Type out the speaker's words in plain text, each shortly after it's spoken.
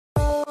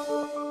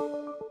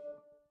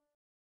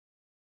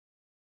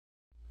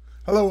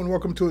Hello and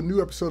welcome to a new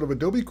episode of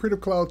Adobe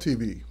Creative Cloud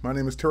TV. My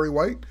name is Terry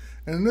White,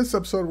 and in this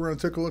episode we're going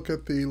to take a look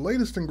at the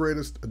latest and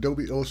greatest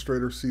Adobe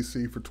Illustrator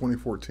CC for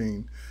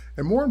 2014.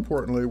 And more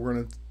importantly, we're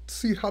going to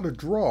see how to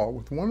draw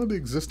with one of the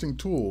existing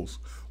tools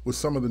with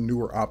some of the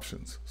newer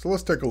options. So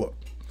let's take a look.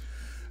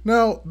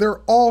 Now, there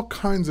are all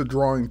kinds of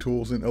drawing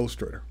tools in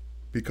Illustrator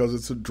because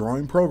it's a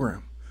drawing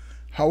program.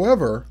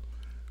 However,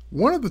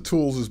 one of the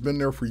tools has been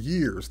there for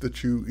years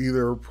that you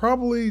either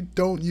probably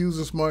don't use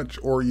as much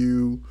or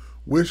you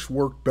wish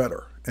worked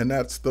better, and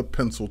that's the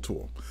pencil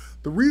tool.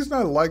 The reason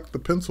I like the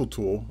pencil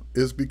tool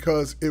is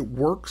because it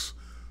works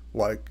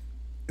like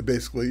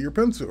basically your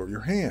pencil or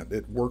your hand.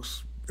 It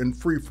works in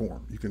free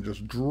form. You can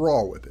just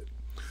draw with it.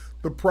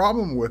 The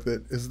problem with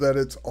it is that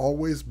it's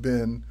always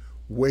been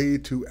way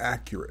too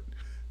accurate,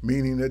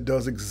 meaning it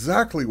does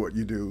exactly what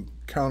you do,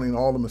 counting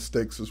all the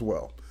mistakes as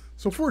well.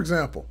 So for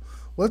example,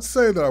 let's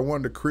say that I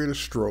wanted to create a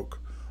stroke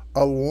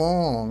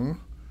along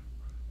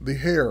the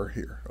hair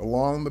here,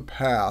 along the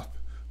path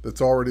that's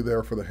already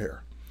there for the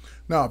hair.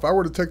 Now, if I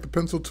were to take the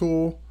pencil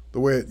tool the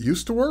way it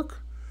used to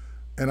work,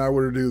 and I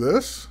were to do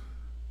this,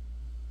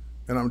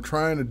 and I'm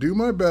trying to do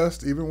my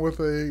best, even with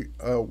a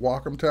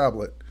Wacom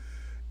tablet,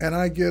 and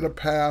I get a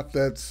path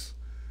that's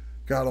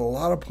got a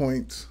lot of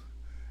points,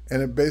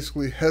 and it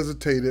basically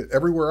hesitated,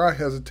 everywhere I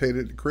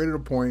hesitated, it created a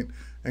point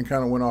and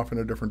kind of went off in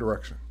a different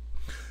direction.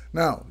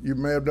 Now, you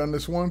may have done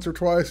this once or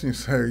twice and you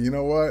say, you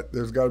know what,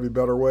 there's got to be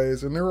better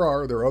ways, and there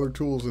are other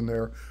tools in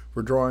there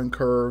for drawing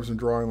curves and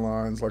drawing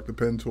lines like the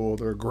pen tool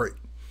that are great.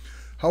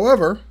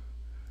 However,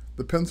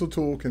 the pencil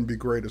tool can be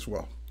great as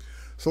well.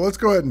 So let's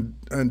go ahead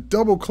and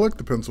double click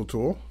the pencil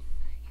tool.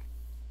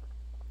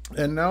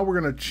 And now we're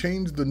going to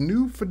change the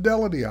new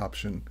fidelity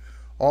option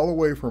all the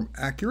way from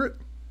accurate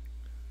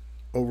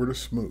over to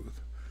smooth.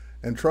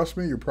 And trust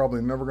me, you're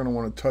probably never going to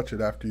want to touch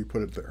it after you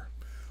put it there.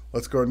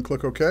 Let's go ahead and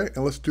click OK,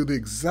 and let's do the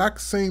exact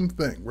same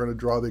thing. We're going to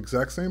draw the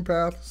exact same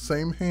path,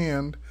 same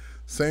hand,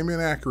 same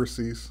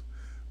inaccuracies.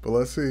 But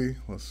let's see,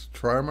 let's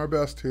try my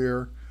best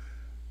here.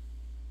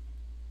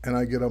 And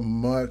I get a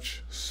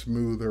much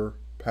smoother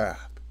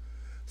path.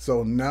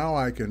 So now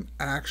I can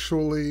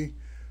actually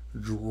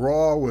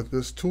draw with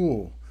this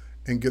tool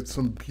and get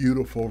some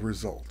beautiful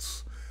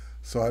results.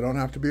 So I don't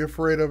have to be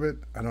afraid of it.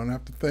 I don't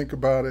have to think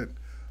about it.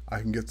 I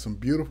can get some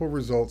beautiful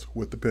results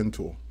with the pen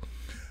tool.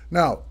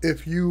 Now,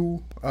 if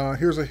you,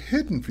 here's a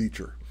hidden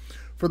feature.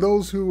 For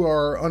those who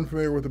are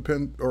unfamiliar with the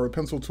pen or a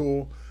pencil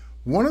tool,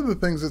 one of the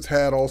things it's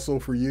had also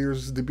for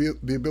years is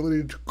the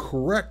ability to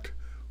correct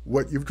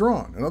what you've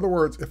drawn. In other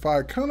words, if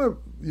I kind of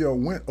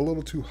went a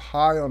little too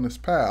high on this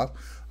path,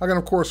 I can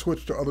of course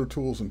switch to other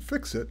tools and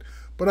fix it,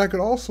 but I could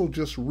also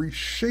just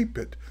reshape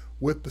it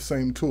with the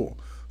same tool.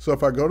 So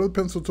if I go to the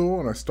pencil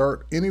tool and I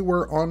start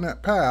anywhere on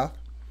that path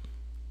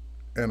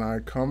and I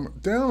come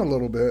down a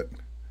little bit,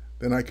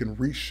 then I can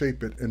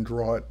reshape it and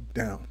draw it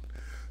down.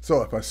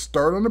 So if I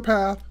start on the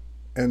path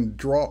and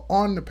draw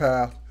on the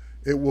path,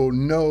 it will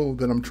know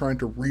that I'm trying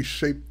to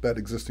reshape that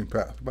existing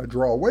path. If I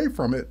draw away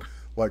from it,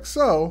 like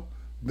so,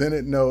 then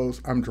it knows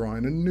I'm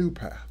drawing a new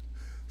path.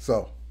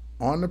 So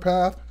on the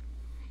path,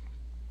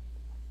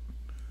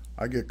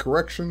 I get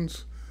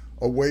corrections.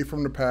 Away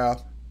from the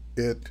path,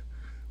 it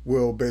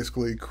will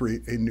basically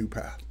create a new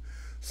path.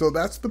 So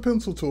that's the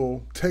pencil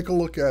tool. Take a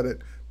look at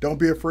it. Don't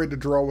be afraid to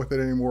draw with it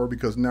anymore,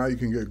 because now you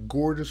can get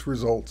gorgeous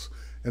results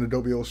in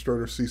Adobe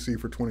Illustrator CC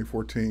for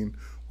 2014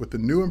 with the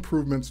new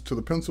improvements to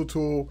the pencil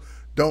tool.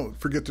 Don't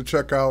forget to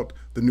check out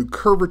the new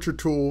curvature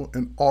tool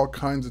and all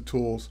kinds of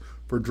tools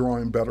for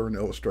drawing better in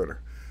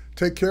Illustrator.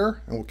 Take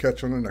care, and we'll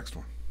catch you on the next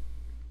one.